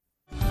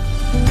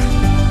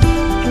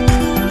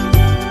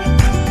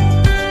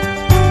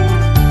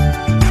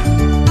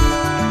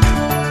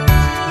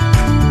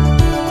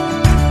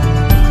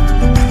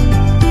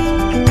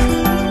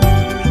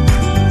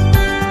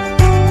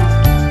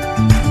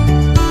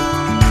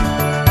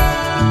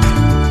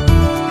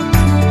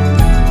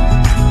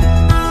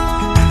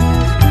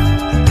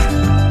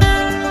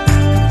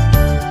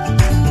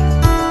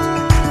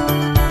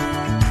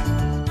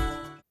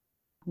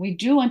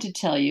do want to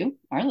tell you,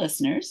 our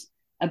listeners,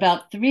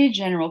 about three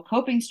general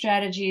coping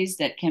strategies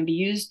that can be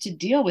used to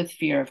deal with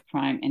fear of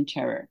crime and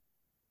terror.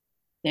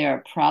 They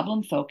are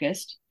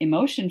problem-focused,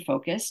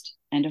 emotion-focused,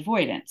 and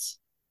avoidance.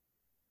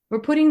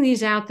 We're putting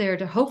these out there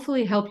to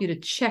hopefully help you to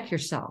check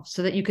yourself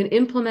so that you can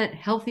implement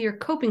healthier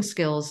coping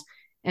skills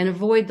and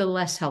avoid the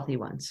less healthy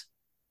ones.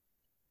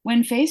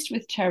 When faced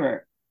with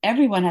terror,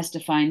 everyone has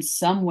to find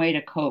some way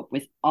to cope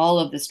with all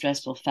of the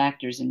stressful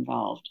factors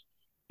involved,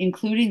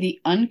 including the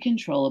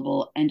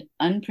uncontrollable and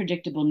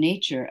unpredictable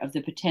nature of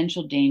the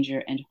potential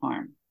danger and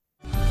harm.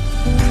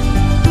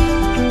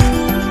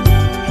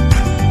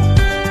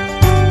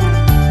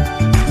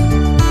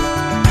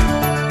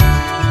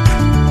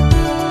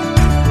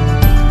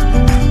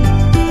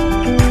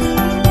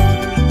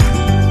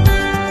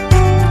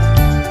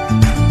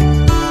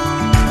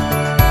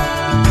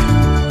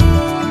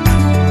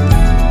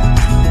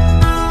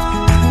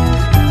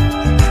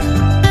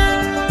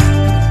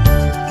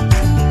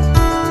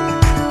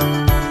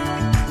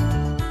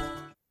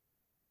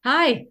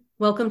 Hi,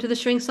 welcome to the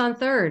Shrinks on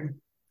Third,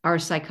 our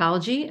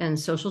psychology and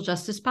social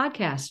justice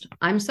podcast.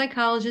 I'm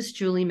psychologist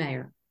Julie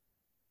Mayer.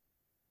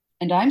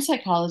 And I'm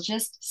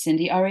psychologist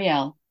Cindy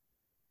Ariel.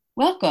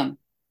 Welcome.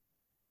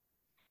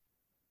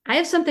 I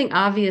have something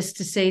obvious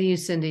to say to you,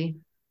 Cindy.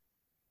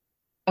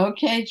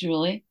 Okay,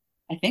 Julie.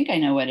 I think I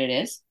know what it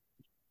is.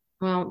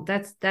 Well,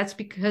 that's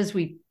because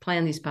we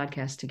plan these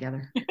podcasts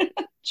together.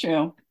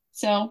 True.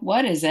 So,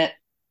 what is it?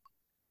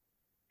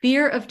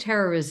 Fear of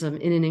terrorism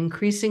in an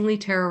increasingly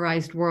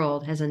terrorized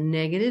world has a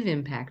negative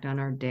impact on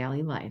our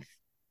daily life.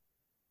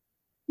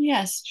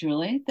 Yes,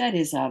 Julie, that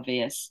is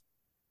obvious.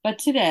 But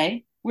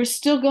today, we're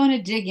still going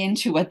to dig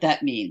into what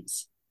that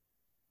means.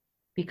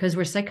 Because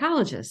we're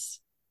psychologists.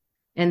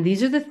 And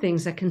these are the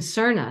things that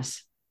concern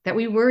us, that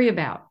we worry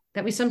about,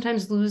 that we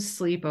sometimes lose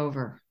sleep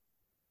over.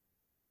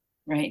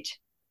 Right.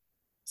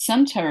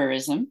 Some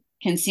terrorism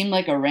can seem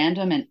like a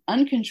random and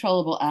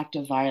uncontrollable act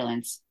of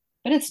violence,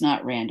 but it's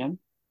not random.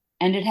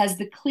 And it has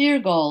the clear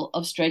goal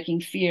of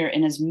striking fear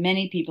in as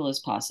many people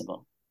as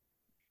possible.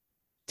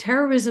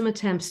 Terrorism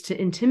attempts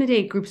to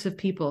intimidate groups of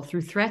people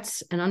through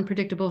threats and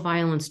unpredictable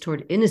violence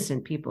toward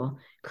innocent people,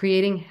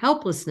 creating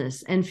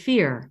helplessness and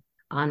fear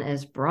on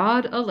as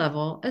broad a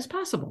level as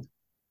possible.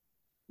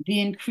 The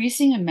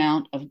increasing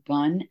amount of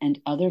gun and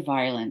other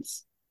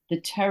violence, the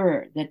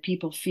terror that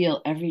people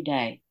feel every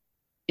day,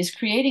 is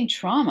creating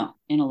trauma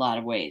in a lot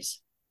of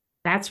ways.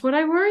 That's what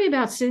I worry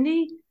about,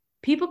 Cindy.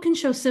 People can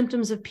show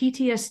symptoms of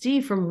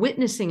PTSD from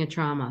witnessing a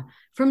trauma,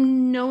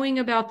 from knowing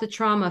about the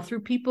trauma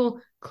through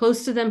people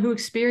close to them who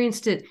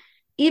experienced it,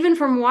 even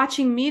from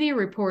watching media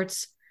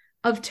reports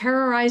of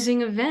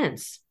terrorizing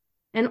events.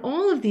 And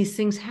all of these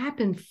things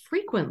happen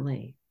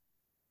frequently.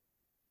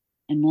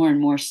 And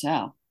more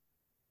so.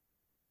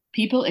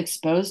 People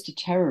exposed to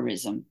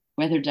terrorism,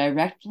 whether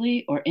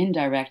directly or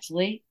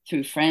indirectly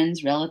through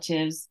friends,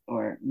 relatives,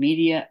 or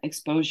media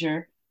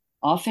exposure,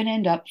 often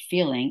end up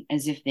feeling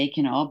as if they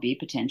can all be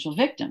potential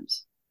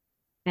victims.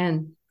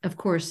 And of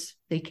course,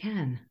 they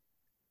can.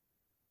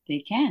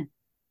 They can.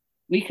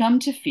 We come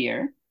to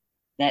fear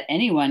that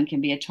anyone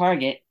can be a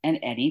target at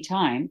any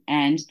time,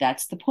 and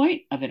that's the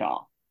point of it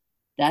all.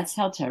 That's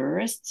how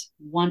terrorists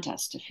want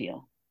us to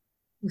feel.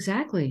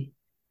 Exactly.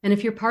 And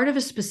if you're part of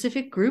a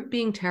specific group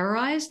being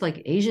terrorized,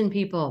 like Asian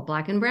people,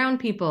 Black and brown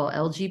people,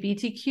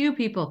 LGBTQ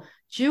people,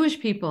 Jewish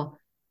people,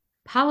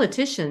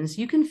 politicians,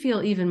 you can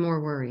feel even more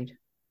worried.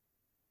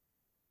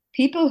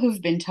 People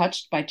who've been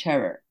touched by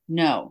terror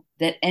know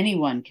that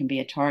anyone can be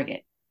a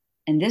target,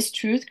 and this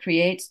truth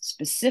creates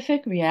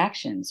specific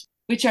reactions,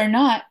 which are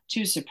not,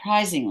 too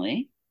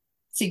surprisingly,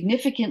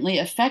 significantly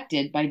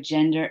affected by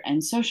gender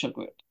and social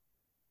group.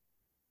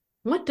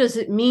 What does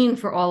it mean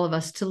for all of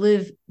us to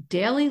live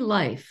daily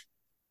life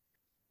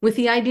with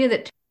the idea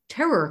that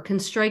terror can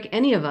strike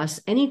any of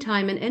us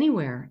anytime and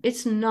anywhere?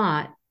 It's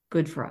not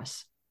good for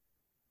us.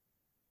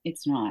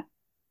 It's not.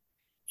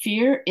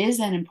 Fear is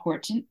an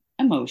important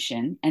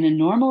emotion and a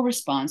normal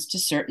response to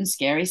certain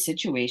scary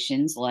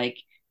situations like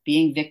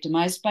being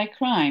victimized by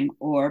crime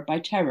or by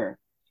terror.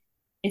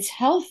 It's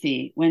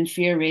healthy when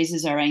fear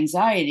raises our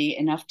anxiety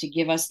enough to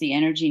give us the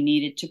energy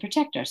needed to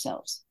protect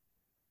ourselves.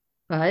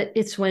 But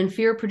it's when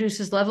fear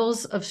produces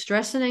levels of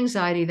stress and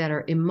anxiety that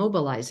are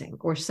immobilizing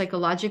or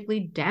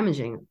psychologically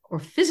damaging or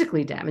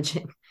physically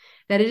damaging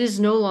that it is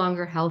no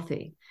longer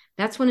healthy.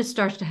 That's when it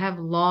starts to have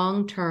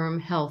long-term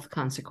health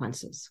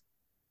consequences.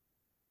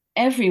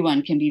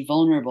 Everyone can be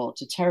vulnerable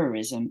to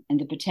terrorism and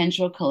the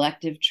potential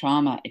collective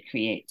trauma it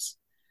creates.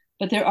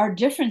 But there are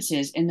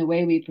differences in the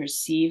way we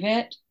perceive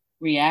it,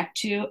 react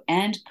to,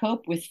 and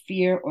cope with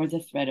fear or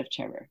the threat of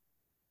terror.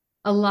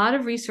 A lot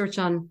of research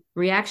on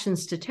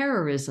reactions to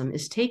terrorism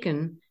is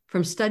taken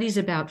from studies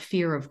about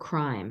fear of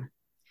crime.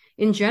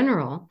 In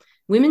general,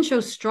 women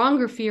show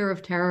stronger fear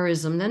of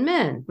terrorism than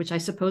men, which I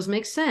suppose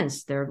makes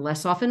sense. They're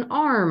less often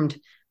armed,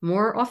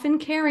 more often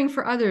caring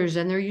for others,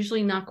 and they're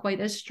usually not quite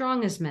as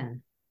strong as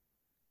men.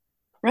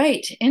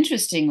 Right.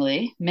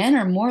 Interestingly, men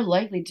are more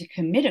likely to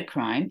commit a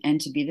crime and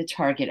to be the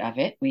target of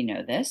it. We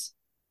know this.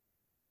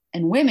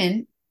 And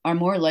women are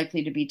more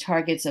likely to be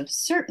targets of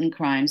certain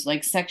crimes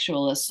like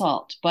sexual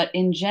assault, but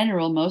in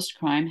general, most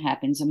crime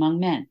happens among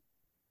men.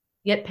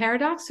 Yet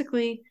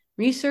paradoxically,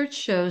 research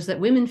shows that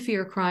women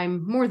fear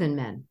crime more than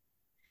men.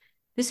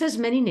 This has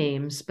many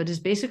names, but is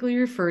basically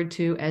referred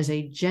to as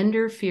a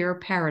gender fear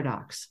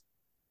paradox.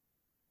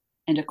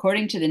 And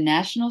according to the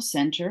National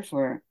Center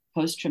for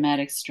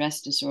Post-Traumatic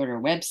Stress Disorder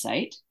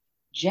website,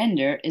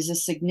 gender is a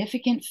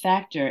significant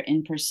factor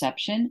in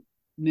perception,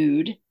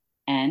 mood,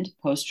 and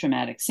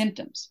post-traumatic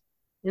symptoms.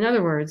 In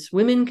other words,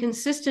 women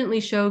consistently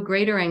show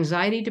greater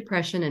anxiety,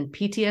 depression, and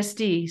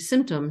PTSD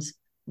symptoms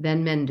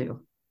than men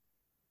do.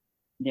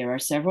 There are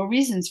several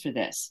reasons for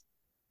this.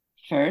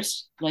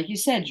 First, like you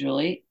said,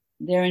 Julie,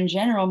 they're in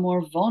general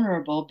more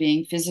vulnerable,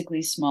 being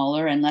physically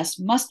smaller and less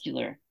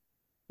muscular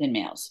than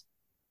males.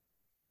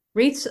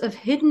 Rates of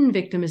hidden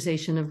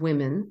victimization of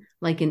women,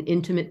 like in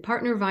intimate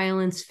partner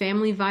violence,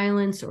 family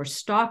violence, or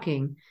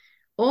stalking,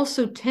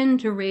 also tend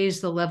to raise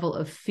the level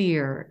of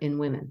fear in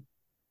women.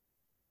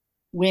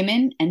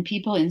 Women and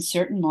people in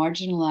certain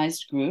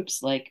marginalized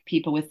groups, like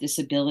people with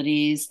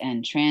disabilities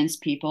and trans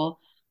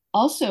people,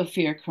 also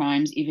fear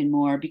crimes even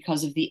more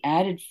because of the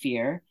added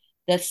fear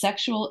that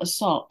sexual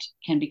assault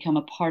can become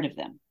a part of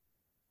them.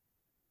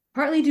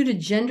 Partly due to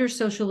gender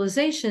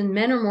socialization,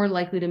 men are more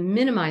likely to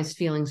minimize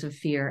feelings of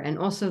fear, and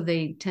also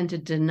they tend to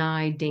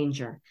deny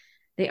danger.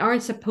 They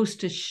aren't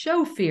supposed to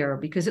show fear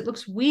because it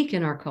looks weak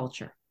in our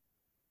culture.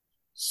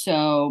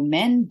 So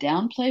men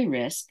downplay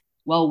risk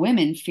while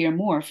women fear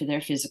more for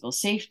their physical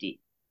safety.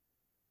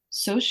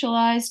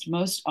 Socialized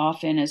most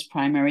often as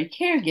primary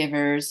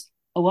caregivers,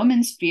 a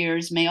woman's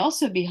fears may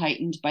also be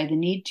heightened by the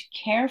need to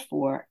care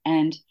for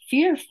and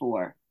fear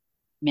for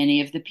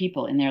many of the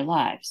people in their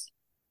lives.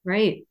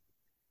 Right.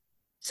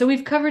 So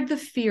we've covered the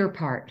fear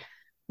part.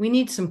 We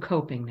need some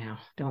coping now,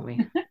 don't we?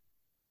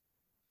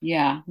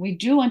 Yeah, we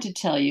do want to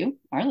tell you,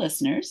 our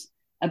listeners,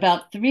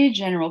 about 3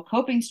 general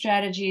coping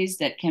strategies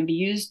that can be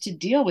used to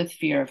deal with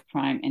fear of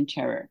crime and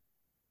terror.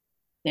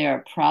 They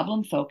are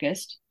problem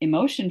focused,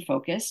 emotion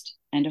focused,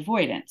 and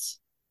avoidance.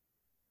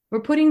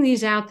 We're putting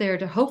these out there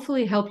to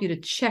hopefully help you to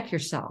check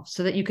yourself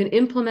so that you can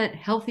implement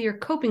healthier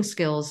coping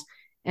skills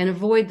and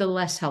avoid the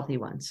less healthy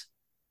ones.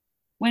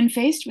 When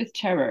faced with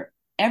terror,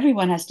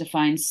 everyone has to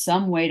find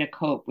some way to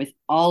cope with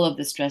all of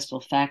the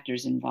stressful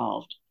factors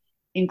involved,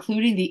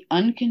 including the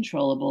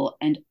uncontrollable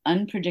and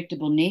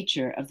unpredictable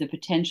nature of the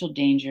potential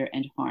danger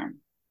and harm.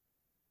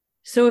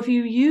 So if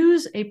you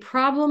use a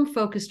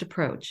problem-focused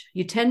approach,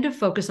 you tend to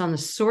focus on the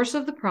source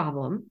of the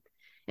problem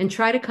and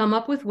try to come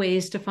up with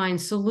ways to find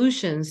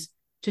solutions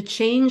to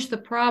change the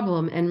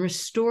problem and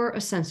restore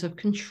a sense of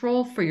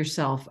control for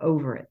yourself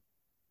over it.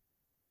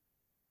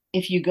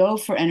 If you go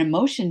for an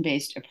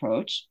emotion-based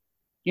approach,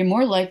 you're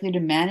more likely to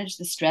manage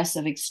the stress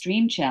of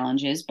extreme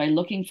challenges by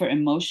looking for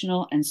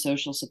emotional and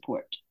social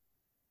support.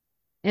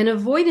 And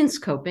avoidance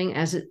coping,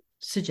 as it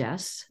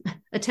suggests,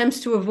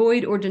 attempts to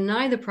avoid or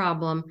deny the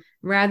problem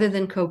rather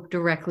than cope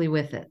directly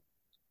with it.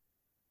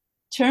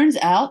 Turns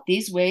out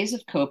these ways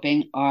of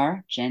coping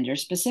are gender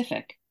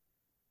specific.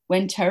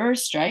 When terror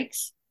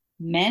strikes,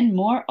 men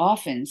more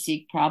often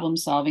seek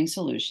problem-solving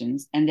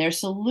solutions, and their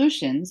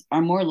solutions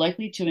are more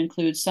likely to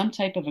include some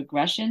type of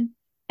aggression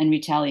and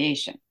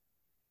retaliation.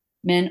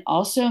 Men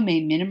also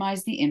may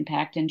minimize the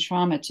impact and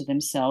trauma to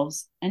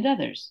themselves and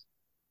others.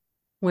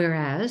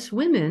 Whereas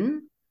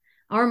women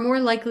are more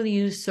likely to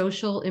use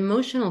social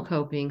emotional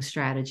coping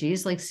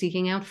strategies like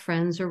seeking out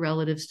friends or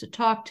relatives to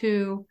talk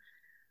to,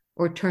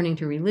 or turning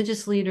to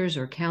religious leaders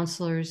or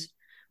counselors.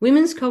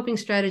 Women's coping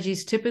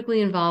strategies typically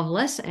involve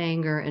less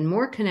anger and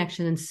more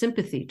connection and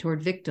sympathy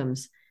toward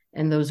victims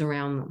and those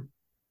around them.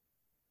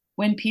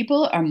 When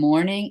people are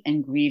mourning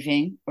and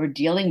grieving or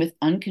dealing with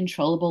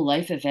uncontrollable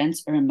life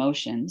events or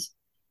emotions,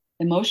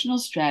 emotional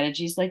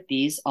strategies like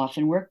these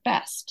often work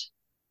best.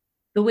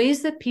 The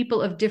ways that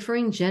people of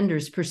differing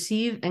genders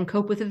perceive and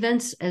cope with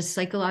events as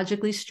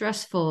psychologically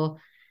stressful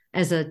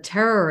as a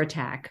terror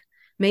attack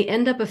may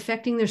end up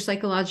affecting their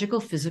psychological,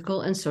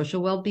 physical, and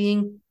social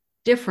well-being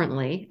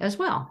differently as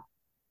well.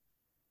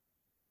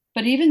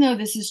 But even though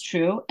this is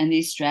true and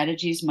these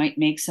strategies might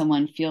make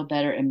someone feel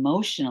better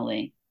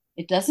emotionally,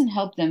 it doesn't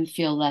help them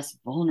feel less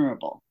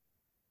vulnerable.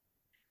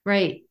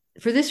 Right.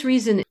 For this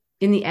reason,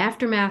 in the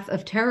aftermath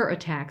of terror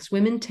attacks,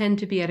 women tend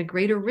to be at a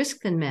greater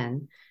risk than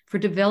men for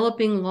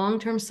developing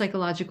long-term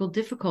psychological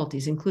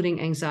difficulties,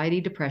 including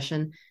anxiety,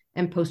 depression,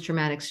 and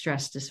post-traumatic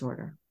stress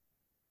disorder.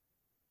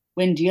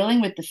 When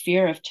dealing with the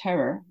fear of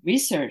terror,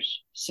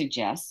 research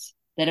suggests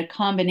that a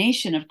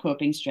combination of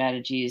coping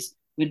strategies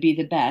would be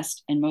the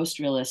best and most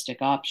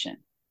realistic option.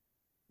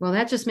 Well,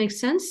 that just makes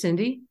sense,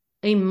 Cindy.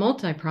 A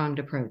multi-pronged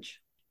approach.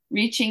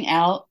 Reaching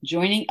out,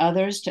 joining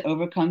others to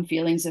overcome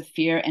feelings of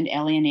fear and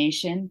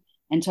alienation,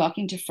 and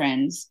talking to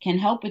friends can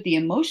help with the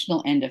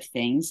emotional end of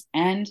things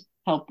and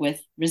help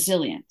with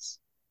resilience.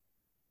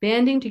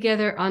 Banding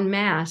together en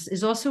masse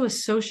is also a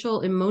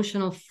social,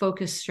 emotional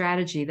focused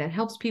strategy that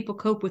helps people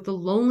cope with the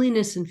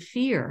loneliness and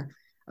fear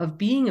of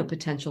being a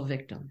potential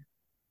victim.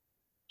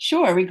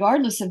 Sure,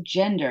 regardless of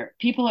gender,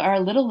 people are a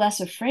little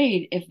less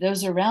afraid if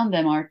those around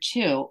them are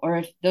too, or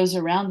if those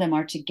around them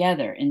are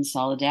together in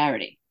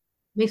solidarity.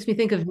 Makes me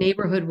think of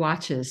neighborhood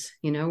watches,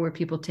 where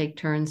people take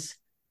turns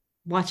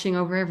watching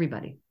over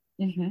everybody.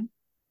 Mm-hmm.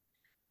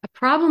 A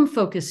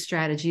problem-focused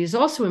strategy is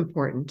also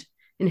important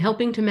in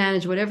helping to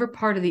manage whatever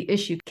part of the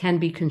issue can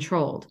be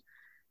controlled,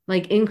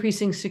 like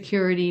increasing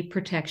security,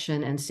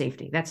 protection, and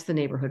safety. That's the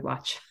neighborhood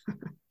watch.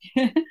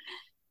 A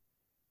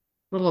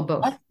little of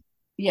both.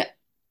 Yeah.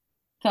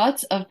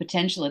 Thoughts of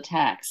potential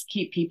attacks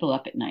keep people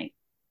up at night.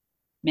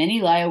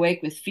 Many lie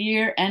awake with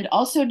fear and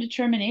also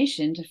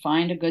determination to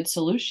find a good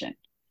solution.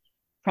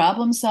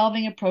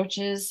 Problem-solving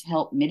approaches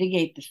help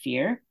mitigate the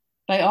fear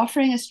by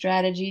offering a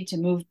strategy to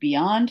move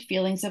beyond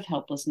feelings of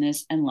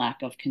helplessness and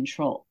lack of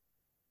control.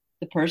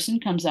 The person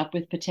comes up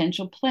with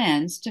potential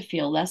plans to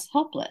feel less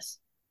helpless.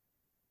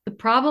 The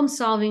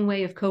problem-solving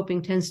way of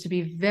coping tends to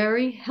be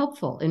very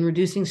helpful in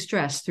reducing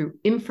stress through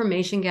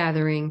information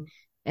gathering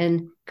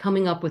and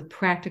coming up with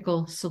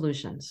practical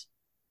solutions.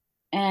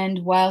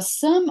 And while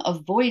some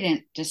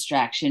avoidant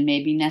distraction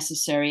may be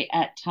necessary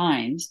at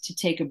times to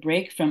take a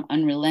break from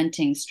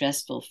unrelenting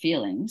stressful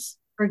feelings,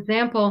 For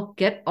example,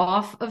 get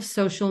off of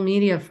social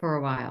media for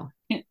a while.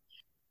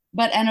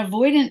 but an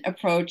avoidant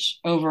approach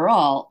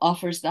overall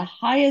offers the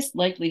highest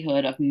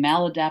likelihood of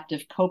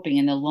maladaptive coping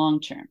in the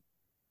long term.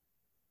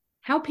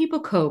 How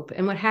people cope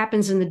and what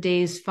happens in the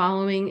days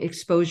following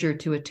exposure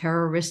to a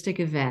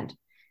terroristic event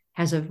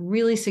has a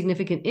really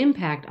significant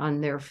impact on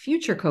their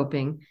future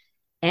coping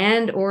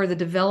and or the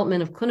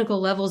development of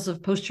clinical levels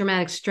of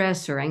post-traumatic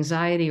stress or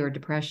anxiety or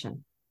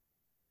depression.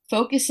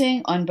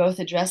 Focusing on both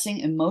addressing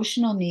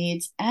emotional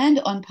needs and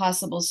on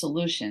possible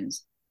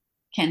solutions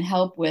can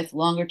help with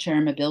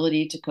longer-term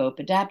ability to cope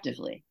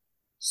adaptively.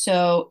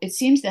 So it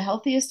seems the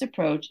healthiest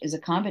approach is a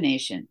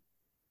combination,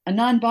 a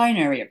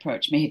non-binary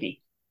approach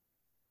maybe.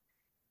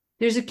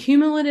 There's a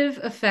cumulative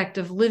effect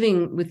of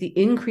living with the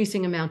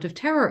increasing amount of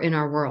terror in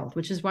our world,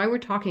 which is why we're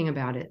talking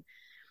about it.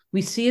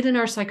 We see it in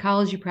our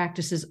psychology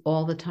practices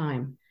all the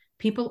time.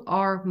 People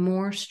are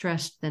more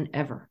stressed than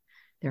ever.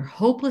 They're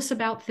hopeless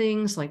about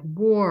things like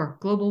war,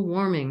 global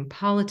warming,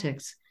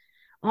 politics.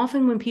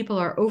 Often when people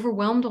are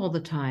overwhelmed all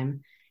the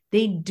time,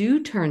 they do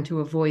turn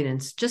to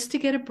avoidance just to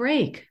get a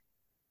break.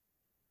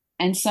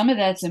 And some of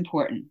that's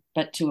important,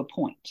 but to a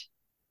point.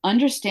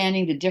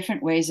 Understanding the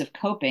different ways of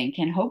coping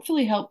can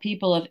hopefully help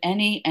people of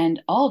any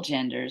and all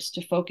genders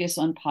to focus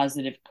on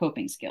positive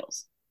coping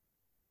skills.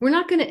 We're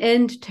not going to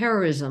end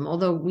terrorism,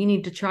 although we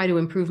need to try to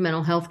improve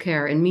mental health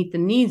care and meet the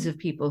needs of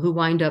people who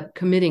wind up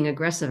committing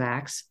aggressive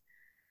acts.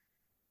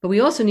 But we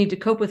also need to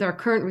cope with our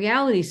current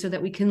reality so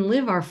that we can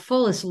live our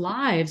fullest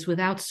lives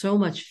without so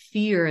much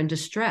fear and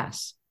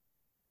distress.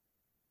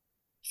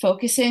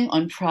 Focusing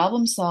on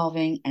problem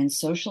solving and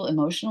social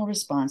emotional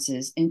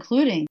responses,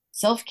 including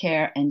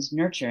self-care and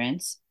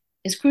nurturance,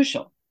 is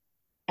crucial,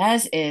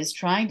 as is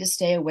trying to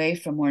stay away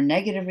from more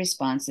negative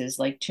responses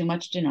like too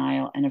much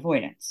denial and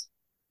avoidance.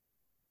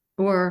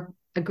 Or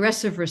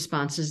aggressive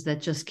responses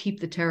that just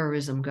keep the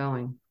terrorism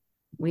going.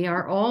 We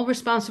are all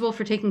responsible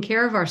for taking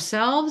care of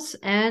ourselves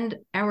and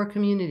our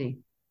community.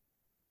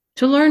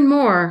 To learn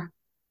more,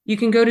 you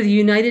can go to the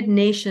United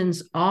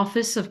Nations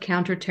Office of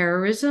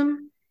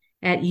Counterterrorism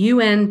at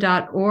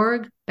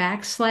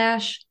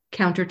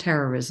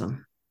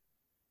un.org/counterterrorism.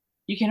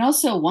 You can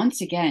also once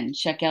again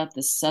check out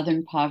the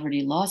Southern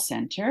Poverty Law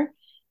Center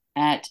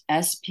at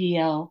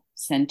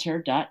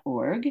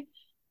splcenter.org,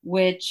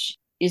 which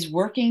is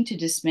working to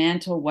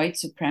dismantle white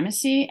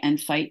supremacy and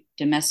fight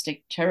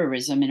domestic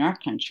terrorism in our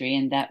country.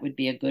 And that would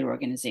be a good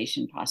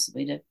organization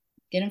possibly to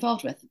get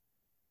involved with.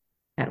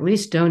 At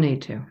least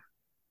donate to.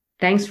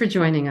 Thanks for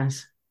joining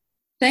us.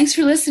 Thanks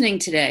for listening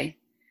today.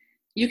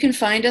 You can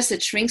find us at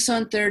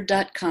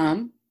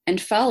shrinksonthird.com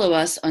and follow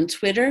us on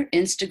Twitter,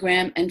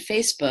 Instagram, and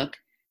Facebook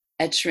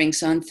at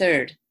Shrinks on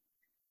Third.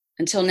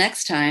 Until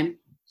next time,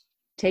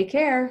 take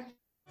care.